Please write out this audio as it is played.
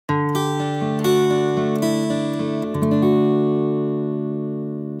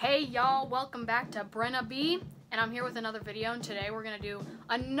y'all, welcome back to Brenna B, and I'm here with another video, and today we're gonna do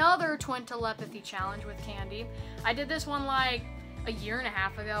another twin telepathy challenge with candy. I did this one like a year and a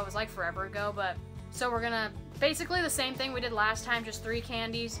half ago. It was like forever ago, but so we're gonna basically the same thing we did last time, just 3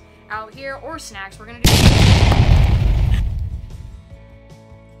 candies out here or snacks. We're gonna do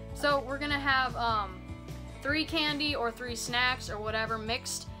so we're gonna have 3 candy or 3 snacks or whatever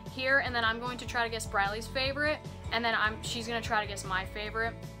mixed here, and then I'm going to try to guess Briley's favorite, and then she's gonna try to guess my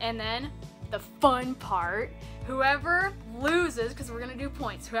favorite, and then the fun part, whoever loses, because we're gonna do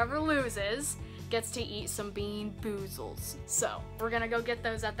points, whoever loses gets to eat some bean boozles. So we're gonna go get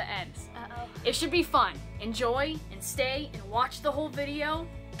those at the end. It should be fun. Enjoy and stay and watch the whole video.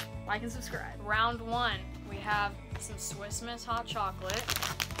 Like and subscribe. Round 1, we have some Swiss Miss hot chocolate,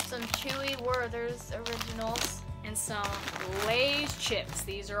 some Chewy Werther's originals, and some Lay's chips.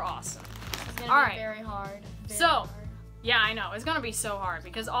 These are awesome. It's gonna be very hard. Yeah, I know. It's gonna be so hard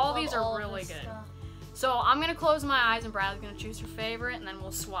because all these are really good. So I'm gonna close my eyes and Bradley's gonna choose her favorite, and then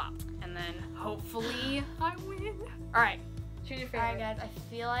we'll swap. And then hopefully I win. All right, choose your favorite. All right, guys. I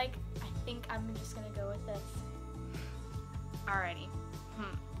think I'm just gonna go with this. Alrighty.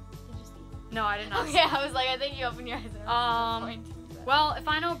 Did you see? No, I did not. Okay, I was like, I think you opened your eyes. Well, if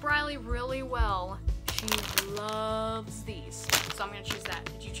I know Briley really well, she loves these. So I'm gonna choose that.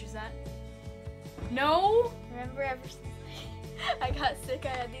 Did you choose that? No? Remember ever since I got sick, I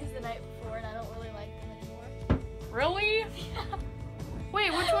had these the night before, and I don't really like them anymore. Really? Yeah.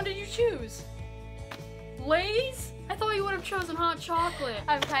 Wait, which one did you choose? Lay's? I thought you would have chosen hot chocolate.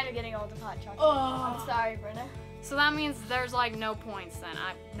 I'm kind of getting old of hot chocolate. Oh. I'm sorry, Brenna. So that means there's like no points then.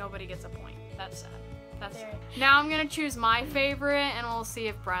 Nobody gets a point. That's sad. That's sad. Now I'm gonna choose my favorite, and we'll see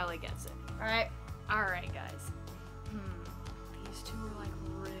if Briley gets it. Alright. Alright, guys. These two are like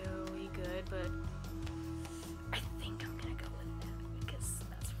really good, but I think I'm gonna go with that because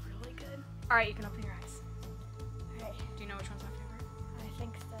that's really good. Alright, you can open your eyes. Alright. Do you know which one's my favorite? I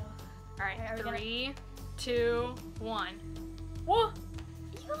think so. Alright, 3, 2, 1. Whoa!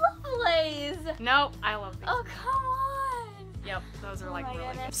 You love Lay's! Nope, I love these. Oh, come on! Yep, those are like my really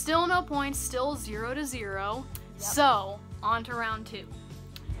goodness. good. Still no points, still 0-0. Yep. So, on to round 2.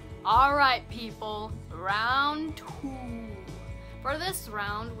 Alright, people, round 2. For this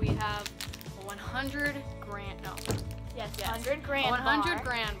round, we have 100 grand, no. Yes. 100 grand 100 bar.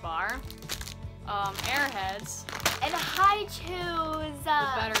 grand bar. Airheads. And high chews. The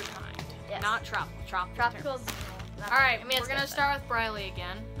better kind. Yes. Not tropical. Tropical's. Alright, we're gonna start with Briley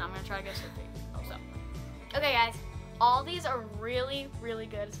again. I'm gonna try to guess her favorite. So. Okay, guys. All these are really, really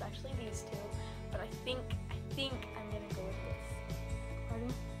good, especially these 2. But I think I'm gonna go with this.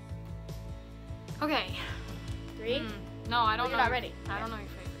 Ready? Okay. 3? No, I don't know. You're not ready. I don't know your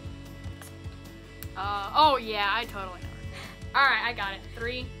favorite. Oh yeah, I totally know her. Alright, I got it.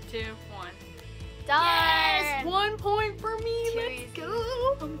 3, 2, 1. Done! Yes! 1 point for me. Let's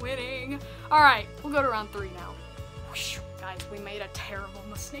go. I'm winning. Alright, we'll go to round 3 now. Whoosh. Guys, we made a terrible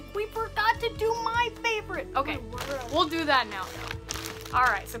mistake. We forgot to do my favorite. Okay, we'll do that now.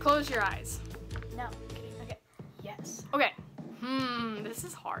 Alright, so close your eyes. No. Okay. Yes. Okay. This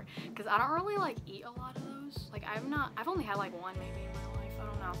is hard because I don't really like eat a lot of those. Like I've only had like 1 maybe in my life. I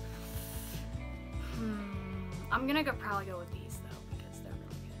don't know. I'm gonna probably go with these though because they're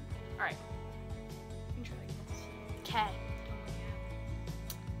really good. All right. You can try this. Okay.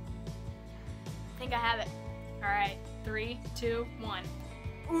 I think I have it. All right. 3, 2, 1.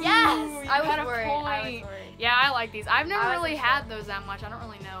 Ooh, yes. I was got a worried. point. I was worried. Yeah, I like these. I've never really had those that much. I don't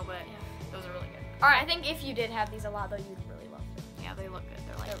really know, but those are really good. All right. I think if you did have these a lot though, you'd really love them. Yeah, they look good.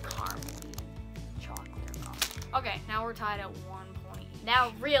 They're like caramel, chocolate or caramel. Okay, now we're tied at 1 point.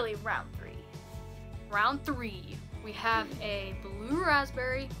 Now, really, round 3. Round 3, we have a blue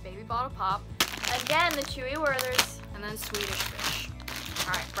raspberry baby bottle pop. Again, the Chewy Werther's. And then Swedish fish.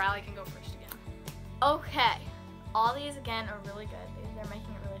 All right, Briley can go first again. Okay, all these again are really good. They're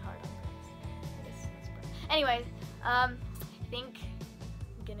making it really hard on this. Anyways, I think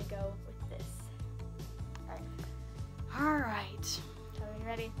I'm gonna go with this. All right. All right. Are you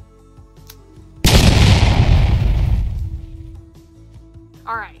ready?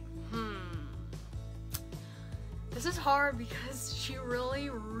 All right. This is hard because she really,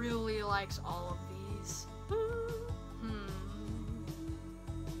 really likes all of these.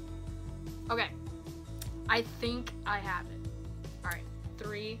 Okay. I think I have it. All right.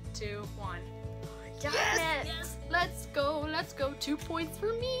 3, 2, 1. Yes! Let's go. 2 points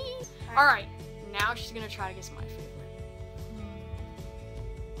for me. All right. Now she's gonna try to guess my favorite.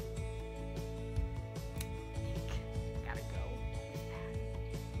 I think I gotta go with that.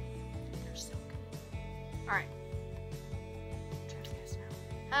 They're so good. All right. Try to guess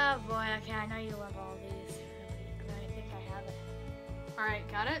now. Oh boy, okay, I know you love all these. Really, I think I have it. All right,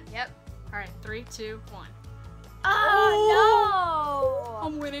 got it? Yep. All right, 3, 2, 1. Oh, no!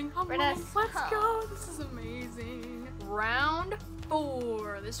 I'm winning. I'm Brenna, winning. Let's stop. go. This is amazing. Round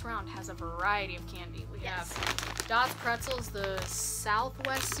 4. This round has a variety of candy. We Yes. have Dots Pretzels, the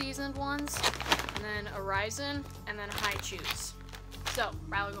Southwest seasoned ones, and then Horizon, and then High Chews. So,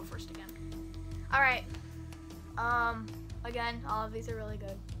 Riley, go first again. All right. Again, all of these are really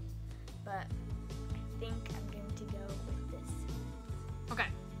good, but I think I'm going to go with this. Okay.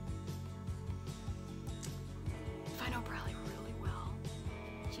 If I know Bradley really well,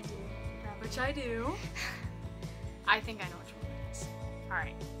 Which you do, probably. which I do, I think I know which one it is. All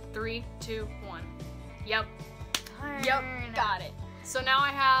right, 3, 2, 1. Yep. Darn. Yep. Got it. So now I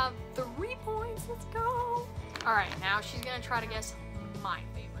have 3 points. Let's go. All right, now she's gonna try to guess my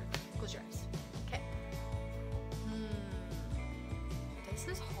favorite. Close your eyes. Okay.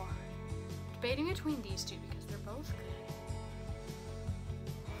 This is hard. Debating between these two because they're both good.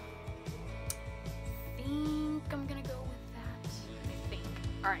 I think I'm gonna go with that. I think.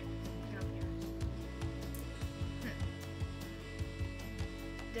 All right. Get over here.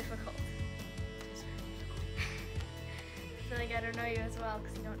 Difficult. I feel like I don't know you as well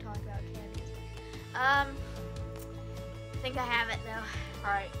because you don't talk about candy as well. I think I have it though.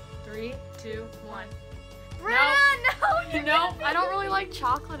 All right. 3, 2, 1. Brenna, no! you're No, gonna be I don't the really lead. like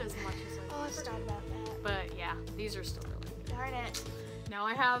chocolate as much as Oh, I used to. forgot about that. But yeah, these are still really good. Darn it. Now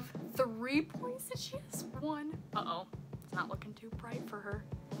I have 3 points and she has 1. Uh-oh. It's not looking too bright for her.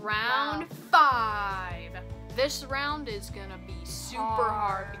 Round 5. This round is gonna be super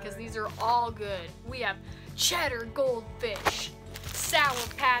hard because these are all good. We have cheddar goldfish, Sour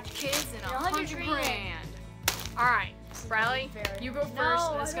Patch Kids, and 100 100 grand. All right, Riley, very- you go first.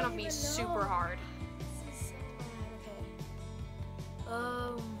 No, and it's I gonna don't be even super know. hard. This is so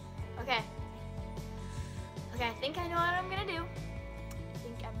hard. Okay. Okay, I think I know what I'm gonna do. I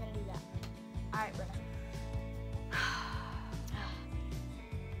think I'm gonna do that. Alright, Brenna.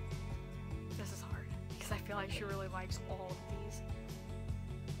 This is hard because I feel like she really likes all of these.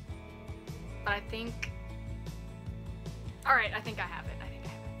 But I think. All right, I think I have it.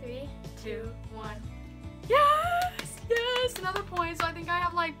 3, 2, 1. Yes! Yes! Another point. So I think I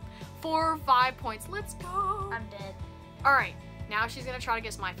have like 4 or 5 points. Let's go. I'm dead. All right. Now she's gonna try to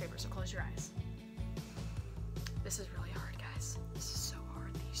guess my favorite. So close your eyes. This is really hard, guys. This is so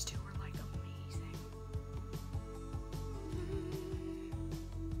hard. These two are like amazing.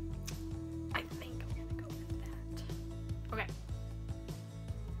 I think I'm gonna go with that. Okay.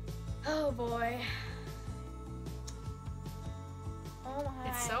 Oh boy. Oh my.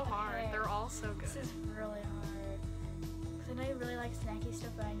 It's so hard. Okay. They're all so good. This is really hard. Cause I know you really like snacky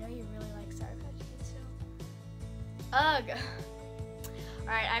stuff, but I know you really like Sour Patch Kids too. Ugh.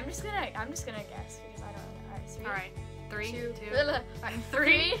 Alright, I'm just gonna guess because I don't know. Alright, All right. 3, 2,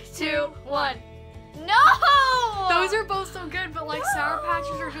 3, 2, 1. No! Those are both so good, but like Sour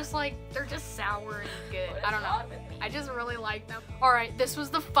Patches are just like, they're just sour and good. What is I don't know. wrong with me? I just really like them. All right, this was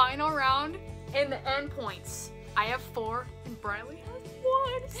the final round and the end points. I have 4 and Briley has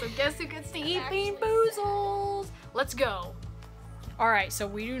 1. So guess who gets to eat Bean Boozles? Let's go. All right, so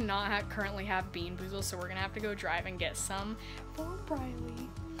we do not currently have Bean Boozles, so we're gonna have to go drive and get some for Briley.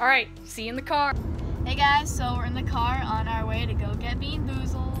 All right, see you in the car. Hey guys, so we're in the car on our way to go get Bean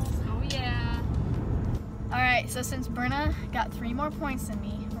Boozles. Oh yeah. Alright, so since Brenna got 3 more points than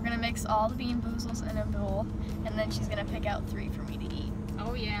me, we're gonna mix all the Bean Boozles in a bowl, and then she's gonna pick out 3 for me to eat.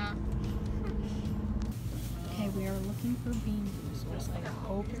 Oh yeah. Okay, we are looking for Bean Boozles. I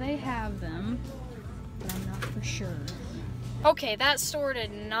hope they have them, but I'm not for sure. Okay, that store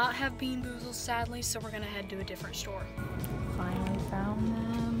did not have Bean Boozles, sadly, so we're gonna head to a different store. Finally found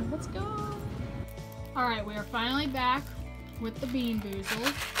them. Let's go. All right, we are finally back with the Bean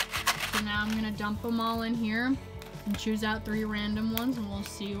Boozles. So now I'm gonna dump them all in here and choose out 3 random ones, and we'll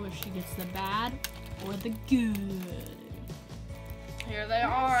see if she gets the bad or the good. Here they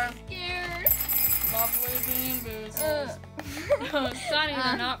are. Scared. Lovely Bean Boozles. Sonny,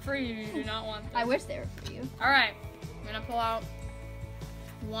 they're not for you. You do not want them. I wish they were for you. All right, I'm gonna pull out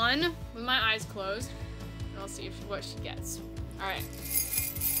one with my eyes closed, and I'll see what she gets. All right.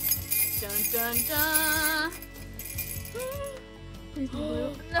 Dun dun dun.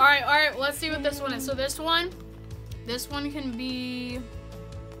 All right. Let's see what this one is. So this one can be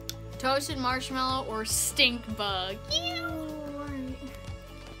toasted marshmallow or stink bug.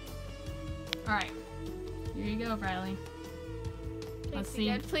 All right, here you go, Riley. Let's see.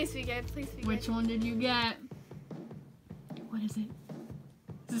 Good. Please be good. Please be Which good. one did you get? What is it?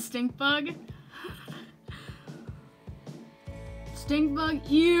 Is it stink bug? stink bug.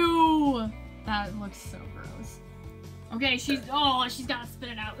 Ew. That looks so gross. Okay, she's gotta spit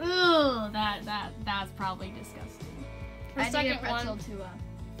it out. Ugh, that's probably disgusting. The second one.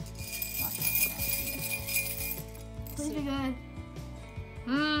 Please be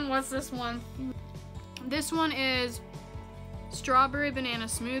good. What's this one? This one is strawberry banana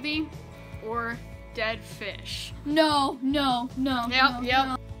smoothie or dead fish. No. Yep.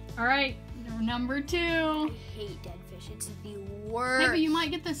 No. All right, number 2. I hate dead fish. It's the worst. Hey, but you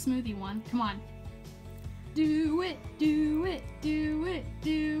might get the smoothie one. Come on. Do it, do it, do it,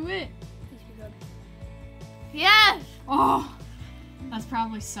 do it. Please be good. Yes! Oh, that's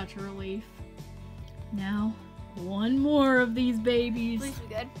probably such a relief. Now, one more of these babies. Please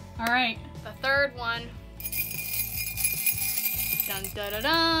be good. All right. The third one. Dun da da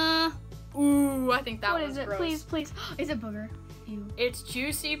da. Ooh, I think that What one's is it? gross. Please. It's a booger. Ew. It's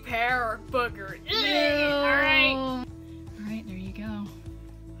juicy pear or booger. Ew. All right. All right, there you go.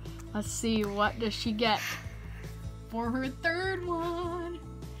 Let's see, what does she get for her third one?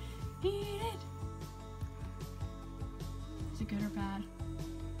 Eat it. Is it good or bad?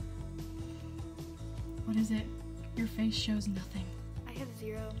 What is it? Your face shows nothing. I have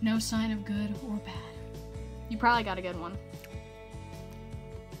 0. No sign of good or bad. You probably got a good one.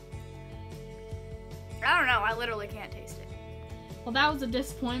 I don't know. I literally can't taste it. Well, that was a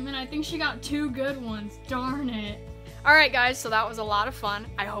disappointment. I think she got 2 good ones. Darn it. All right, guys, so that was a lot of fun.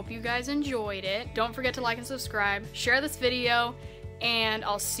 I hope you guys enjoyed it. Don't forget to like and subscribe, share this video, and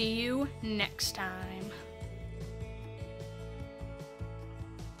I'll see you next time.